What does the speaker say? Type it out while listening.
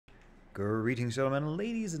Greetings, gentlemen and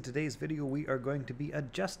ladies. In today's video we are going to be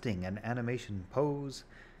adjusting an animation pose.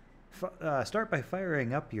 Start by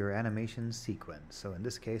firing up your animation sequence. So in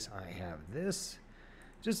this case I have this.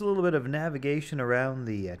 Just a little bit of navigation around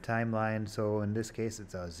the timeline. So in this case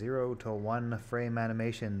it's a 0 to 1 frame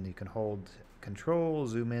animation. You can hold control,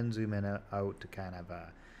 zoom in, out to kind of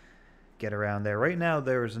get around there. Right now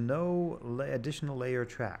there's no additional layer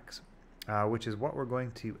tracks. Which is what we're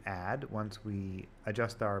going to add once we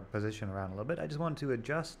adjust our position around a little bit. I just want to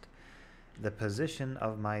adjust the position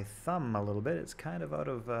of my thumb a little bit. It's kind of out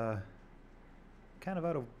of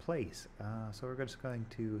place. So we're just going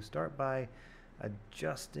to start by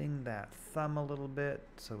adjusting that thumb a little bit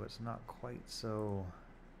so it's not quite so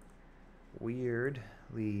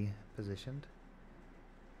weirdly positioned.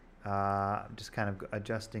 Just kind of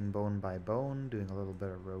adjusting bone by bone, doing a little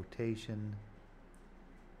bit of rotation.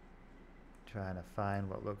 Trying to find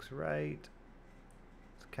what looks right.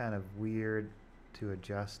 It's kind of weird to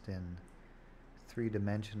adjust in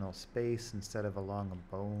three-dimensional space instead of along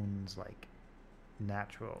a bone's like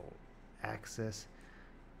natural axis.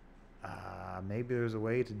 Maybe there's a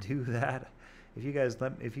way to do that. If you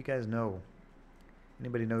guys know,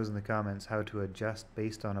 anybody knows in the comments how to adjust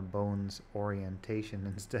based on a bone's orientation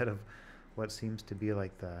instead of what seems to be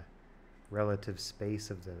like the relative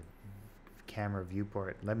space of the camera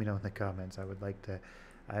viewport, let me know in the comments. I would like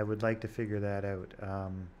to figure that out.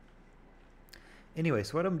 Anyway,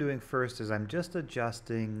 so what I'm doing first is I'm just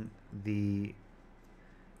adjusting the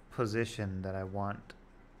position that I want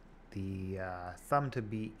the thumb to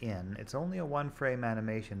be in. It's only a one frame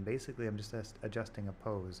animation. Basically I'm just adjusting a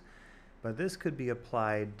pose, but this could be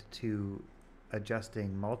applied to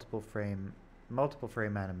adjusting multiple frame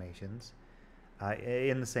animations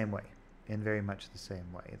in the same way. In very much the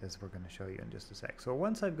same way as we're going to show you in just a sec. So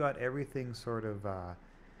once I've got everything sort of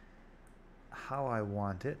how I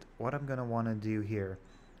want it, what I'm going to want to do here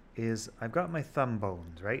is I've got my thumb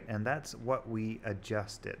bones, right? And that's what we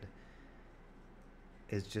adjusted,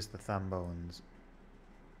 is just the thumb bones.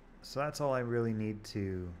 So that's all I really need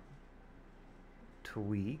to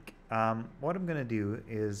tweak. What I'm going to do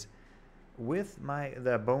is, with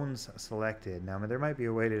the bones selected, now there might be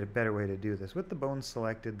a better way to do this. With the bones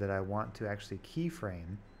selected that I want to actually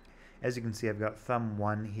keyframe, as you can see I've got thumb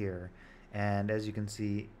 1 here, and as you can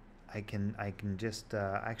see I can just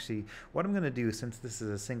actually, what I'm going to do, since this is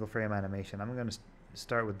a single frame animation, I'm going to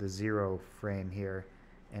start with the 0 frame here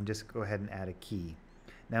and just go ahead and add a key.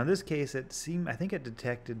 Now in this case I think it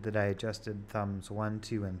detected that I adjusted thumbs 1,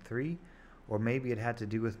 2, and 3. Or maybe it had to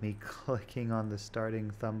do with me clicking on the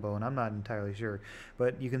starting thumb bone. I'm not entirely sure.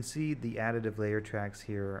 But you can see the additive layer tracks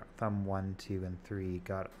here, thumb 1, 2, and 3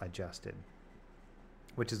 got adjusted,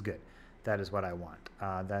 which is good. That is what I want.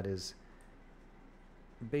 That is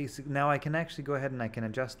basic. Now I can actually go ahead and I can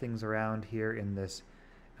adjust things around here in this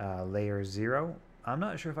layer 0. I'm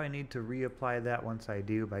not sure if I need to reapply that once I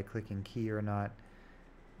do by clicking key or not.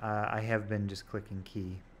 I have been just clicking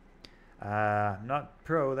key. Not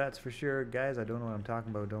pro, that's for sure, guys. I don't know what I'm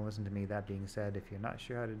talking about. Don't listen to me. That being said, if you're not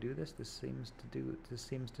sure how to do this, this seems to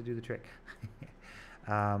do the trick.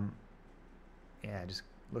 Yeah, just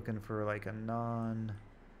looking for like a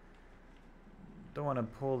don't want to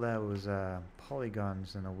pull those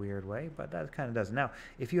polygons in a weird way, but that kind of does. Now,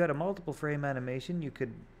 if you had a multiple frame animation, you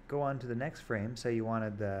could go on to the next frame. Say you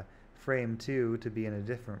wanted the frame 2 to be in a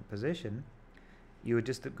different position. You would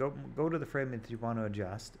just go to the frame that you want to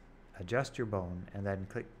adjust your bone, and then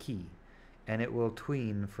click key, and it will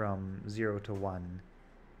tween from 0 to 1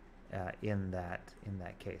 in that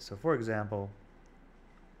case. So for example,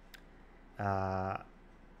 yeah,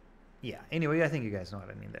 anyway, I think you guys know what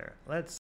I mean there. Let's